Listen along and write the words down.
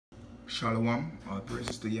Shalom, all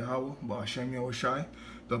praises to Yahweh, Ba'ashem Yahushai,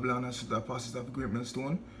 double honors to the apostles of the great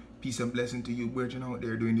millstone. Peace and blessing to you, brethren out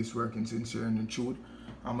there doing this work in sincere and in truth.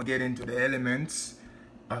 I'm going to get into the elements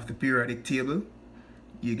of the periodic table.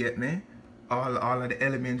 You get me? All of the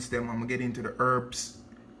elements, them I'm going to get into the herbs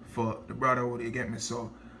for the brotherhood, you get me?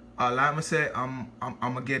 So, like I say, I'm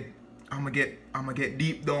going to get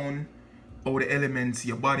deep down all the elements,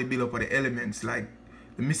 your body build up of the elements. Like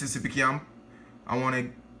the Mississippi camp, I want to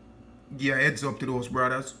give a heads up to those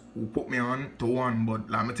brothers who put me on to one, but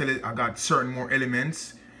like I tell you, I got certain more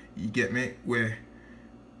elements, you get me, where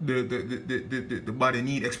the body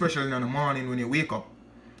need, especially in the morning when you wake up.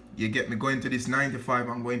 You get me, going to this 95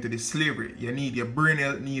 and going to this slavery. You need your brain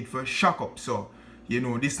health need for shock up. So, you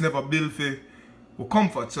know, this never built for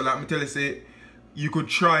comfort. So like me tell you, say, you could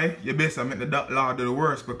try your best and make the Lord do the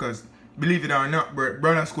worst, because believe it or not,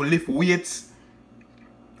 brothers could lift weights.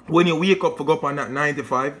 When you wake up for go up on that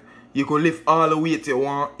 95, you could lift all the weights you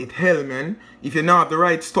want. It hell, man. If you not have the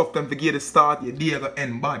right stuff then to get the start, your day gonna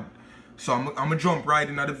end bad. So I'm gonna jump right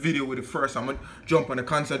into the video with the first. I'm gonna jump on the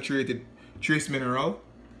concentrated trace mineral.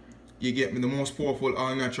 You get me, the most powerful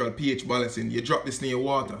all natural pH balancing. You drop this in your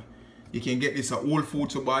water. You can get this at Whole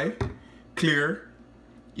Foods to buy. Clear.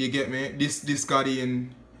 You get me? This got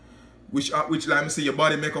in, which like I say, your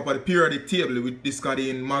body make up of the periodic table. With this got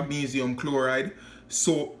in magnesium chloride,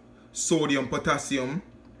 sodium, potassium,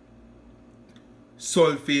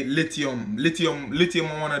 sulfate, lithium. Lithium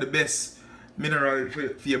is one of the best minerals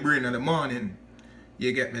for your brain in the morning.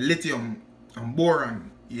 You get me? Lithium and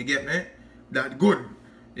boron. You get me? That good.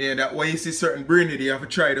 Yeah, that's why you see certain brain dead, you have to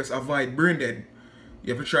try just avoid brain dead.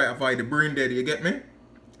 You have to try avoid the brain dead, you get me?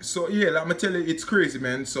 So yeah, let me tell you, it's crazy,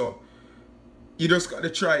 man. So you just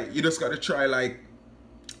gotta try like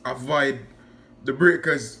avoid the brain,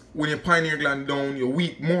 because when your pineal gland down, you're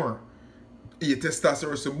weak more. Your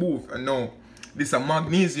testosterone to move. And now this a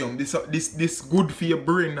magnesium. This good for your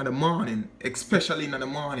brain in the morning, especially in the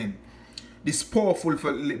morning. This powerful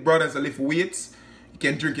for brothers that lift weights. You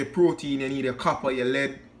can drink your protein, you need your copper, your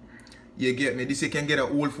lead. You get me? This you can get at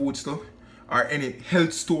Whole Foods stuff or any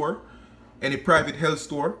health store, any private health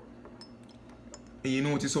store. And you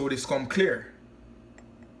notice how this come clear.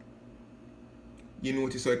 You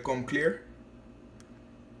notice how it come clear.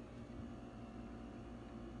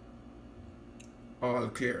 All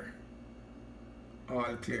clear.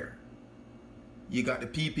 All clear. You got the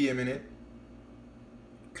ppm in it.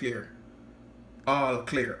 Clear. All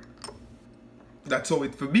clear. That's how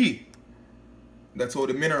it for be. That's how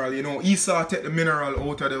the mineral, you know, Esau take the mineral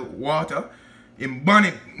out of the water and burn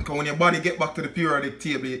it. Because when your body get back to the periodic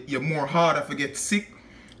table, you're more harder to get sick.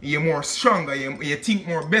 You're more stronger. You think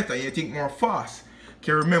more better. You think more fast. You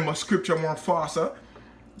can remember scripture more faster.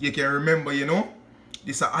 You can remember, you know,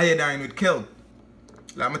 this is iodine with kelp.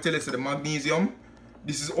 Like I tell you, so the magnesium,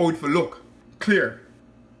 this is how it for look. Clear.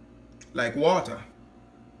 Like water.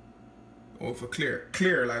 Oh, for clear.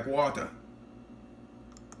 Clear like water.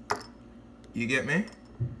 You get me?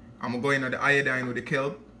 I'm going to go in at the iodine with the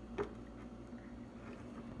kelp.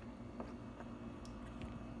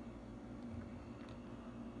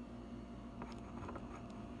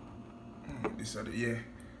 These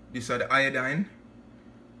are the iodine.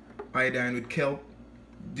 Iodine with kelp.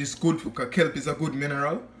 This good because kelp is a good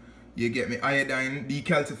mineral. You get me? Iodine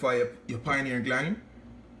decalcify your pineal gland.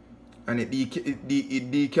 And it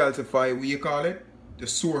decalcify, what you call it? The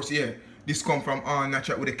source, yeah. This come from all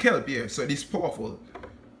natural with the kelp, yeah. So this powerful.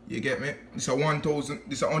 You get me? This is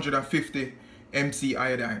 150 MC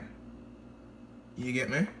iodine. You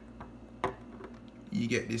get me? You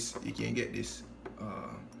get this. You can get this.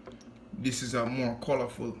 This is a more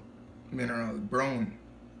colorful mineral, brown.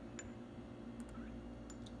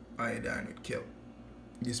 Iodine with kelp.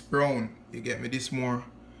 This brown, you get me? This more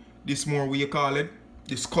what you call it?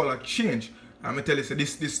 This color change. I'm gonna tell you, so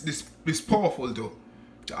this powerful though.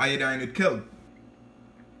 The iodine with kelp.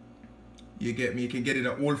 You get me? You can get it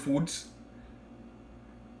at Whole Foods.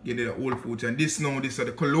 Get it at Whole Foods. And this now, this is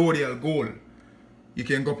the colloidal gold. You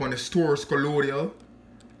can go up on the stores colloidal.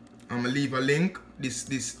 I'm gonna leave a link.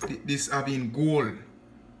 This having gold.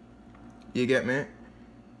 You get me?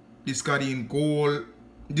 This got in gold.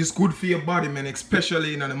 This good for your body, man,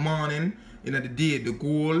 especially in the morning, in the day, the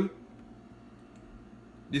gold.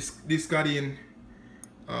 This got in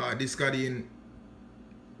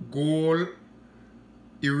gold,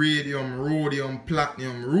 iridium, rhodium,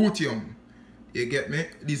 platinum, ruthenium. You get me?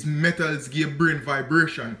 These metals give brain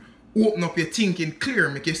vibration. Open up your thinking clear,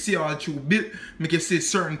 make you see all through build, make you see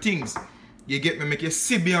certain things. You get me? Make you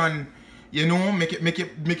see beyond, you know,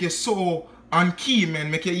 make you so on key, man,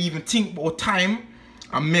 make you even think about time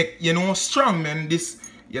and make, you know, strong, man. This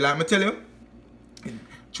You like me tell you?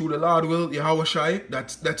 Through the Lord will, Yahweh Shai,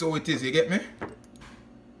 that's how it is, you get me?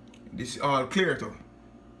 This is all clear though.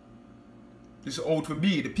 This is out for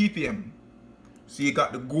B, the ppm. So you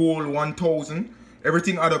got the gold 1000,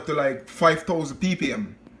 everything add up to like 5000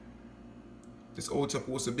 ppm. This is how it's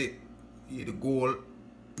supposed to be. Yeah, the gold,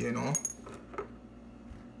 you know.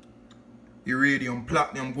 Iridium,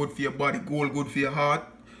 platinum, good for your body, gold, good for your heart,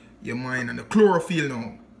 your mind, and the chlorophyll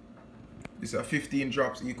now. This is 15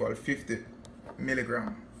 drops equal 50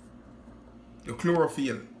 milligram. The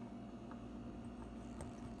chlorophyll.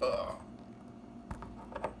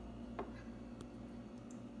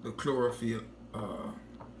 The chlorophyll.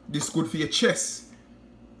 This good for your chest.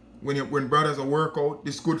 When brothers are work out,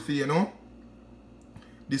 this good for you, know.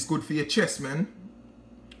 This good for your chest, man.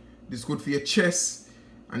 This good for your chest,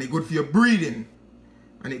 and it good for your breathing,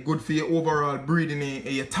 and it good for your overall breathing and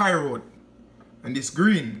your thyroid. And this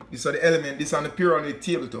green, these are the element. This on the periodic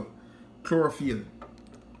table too. Chlorophyll.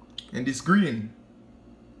 And this green,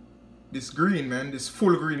 man, this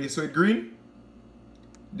full green. You saw it green?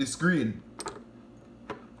 This green.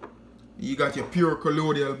 You got your pure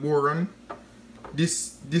colloidal boron.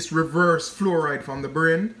 This reverse fluoride from the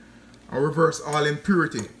brain, and reverse all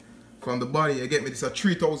impurity from the body. You get me? This is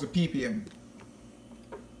 3000 ppm.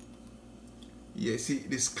 Yeah, see,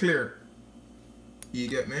 this clear. You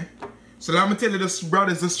get me? So let me tell you this,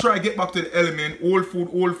 brothers, just try to get back to the element. Whole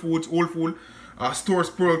foods, stores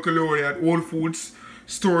pure colloidal, whole foods,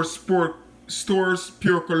 stores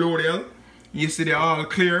pure colloidal. You see they're all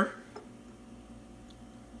clear.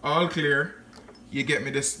 All clear. You get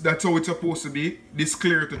me? This, that's how it's supposed to be. This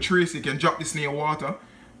clear to trace. You can drop this in your water.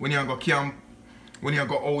 When you go camp, when you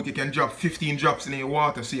go out, you can drop 15 drops in your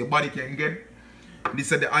water so your body can get.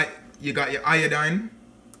 This is the, you got your iodine.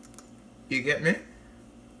 You get me?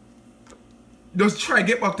 Just try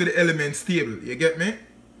get back to the elements table. You get me?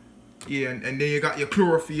 Yeah, and then you got your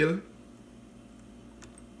chlorophyll.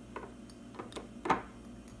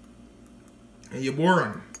 And your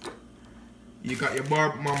boron. You got your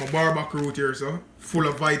mama barbac root here, so full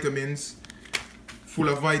of vitamins. Full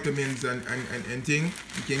of vitamins and thing.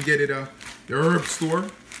 You can get it at the herb store.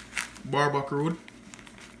 Barbac root.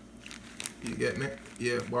 You get me?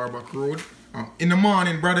 Yeah, barbac root. In the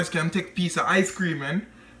morning, brothers can take a piece of ice cream, man.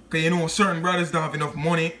 Because, you know, certain brothers don't have enough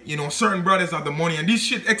money. You know, certain brothers have the money. And this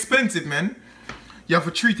shit expensive, man. You have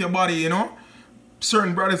to treat your body, you know.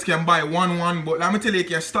 Certain brothers can buy one. But let me tell you, you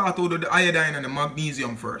can start out with the iodine and the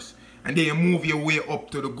magnesium first. And then you move your way up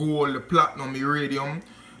to the gold, the platinum, the iridium,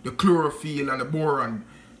 the chlorophyll, and the boron.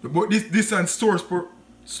 This and stores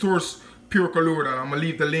pure colloidal. I'm going to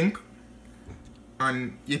leave the link.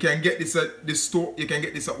 And you can get this at this store. You can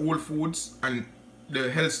get this at Whole Foods and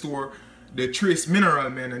the health store. The trace mineral,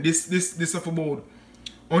 man, and this is about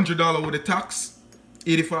 $100 with the tax,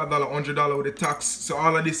 $85, $100 with the tax. So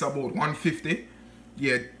all of this about 150,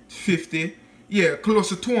 yeah, 50, yeah, close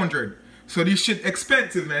to 200. So this shit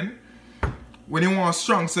expensive, man. When you want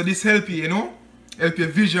strong, so this help you, you know, help your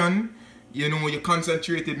vision, you know, your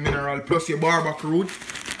concentrated mineral plus your barbac root.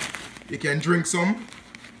 You can drink some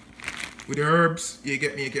with the herbs. You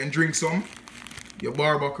get me? You can drink some. Your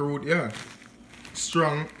barbac root, yeah,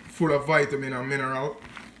 strong. Full of vitamin and mineral.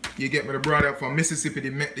 You get me? The brother from Mississippi, they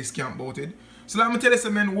met this camp about it. So let me tell you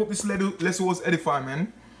something, man. Hope this lesson was edifying,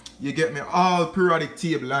 man. You get me? All periodic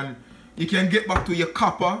table, and you can get back to your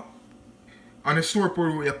copper and the store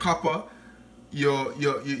for your copper, your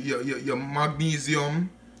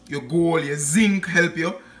magnesium, your gold, your zinc help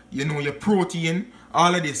you. You know, your protein,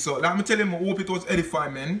 all of this. So let me tell you, I hope it was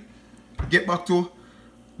edifying, man. Get back to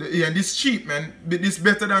and this cheap, man. This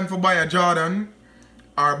better than for buy a Jordan.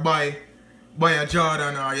 Or buy a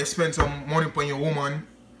Jordan, or you spend some money upon your woman.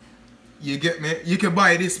 You get me? You can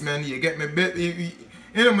buy this, man. You get me?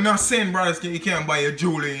 You know, I'm not saying, brothers, you can't buy your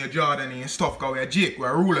jewelry and your Jordan and your stuff because we're Jake,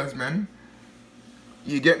 we're rulers, man.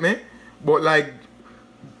 You get me? But like,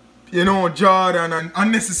 you know, Jordan and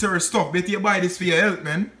unnecessary stuff, better you buy this for your health,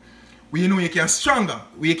 man. We know you can stronger.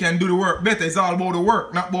 We can do the work better. It's all about the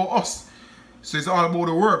work, not about us. So it's all about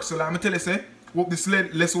the work. So let me tell you, say, hope this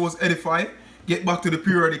lesson was edified. Get back to the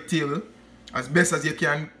periodic table as best as you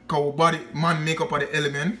can, because body, man make up of the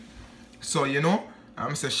element. So, you know,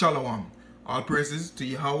 I'm say shalom. All praises to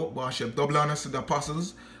Yahweh, Bashab, double honors to the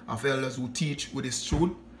apostles of elders who teach with this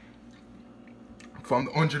truth. From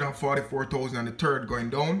the 144,000 and the third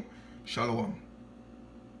going down, shalom.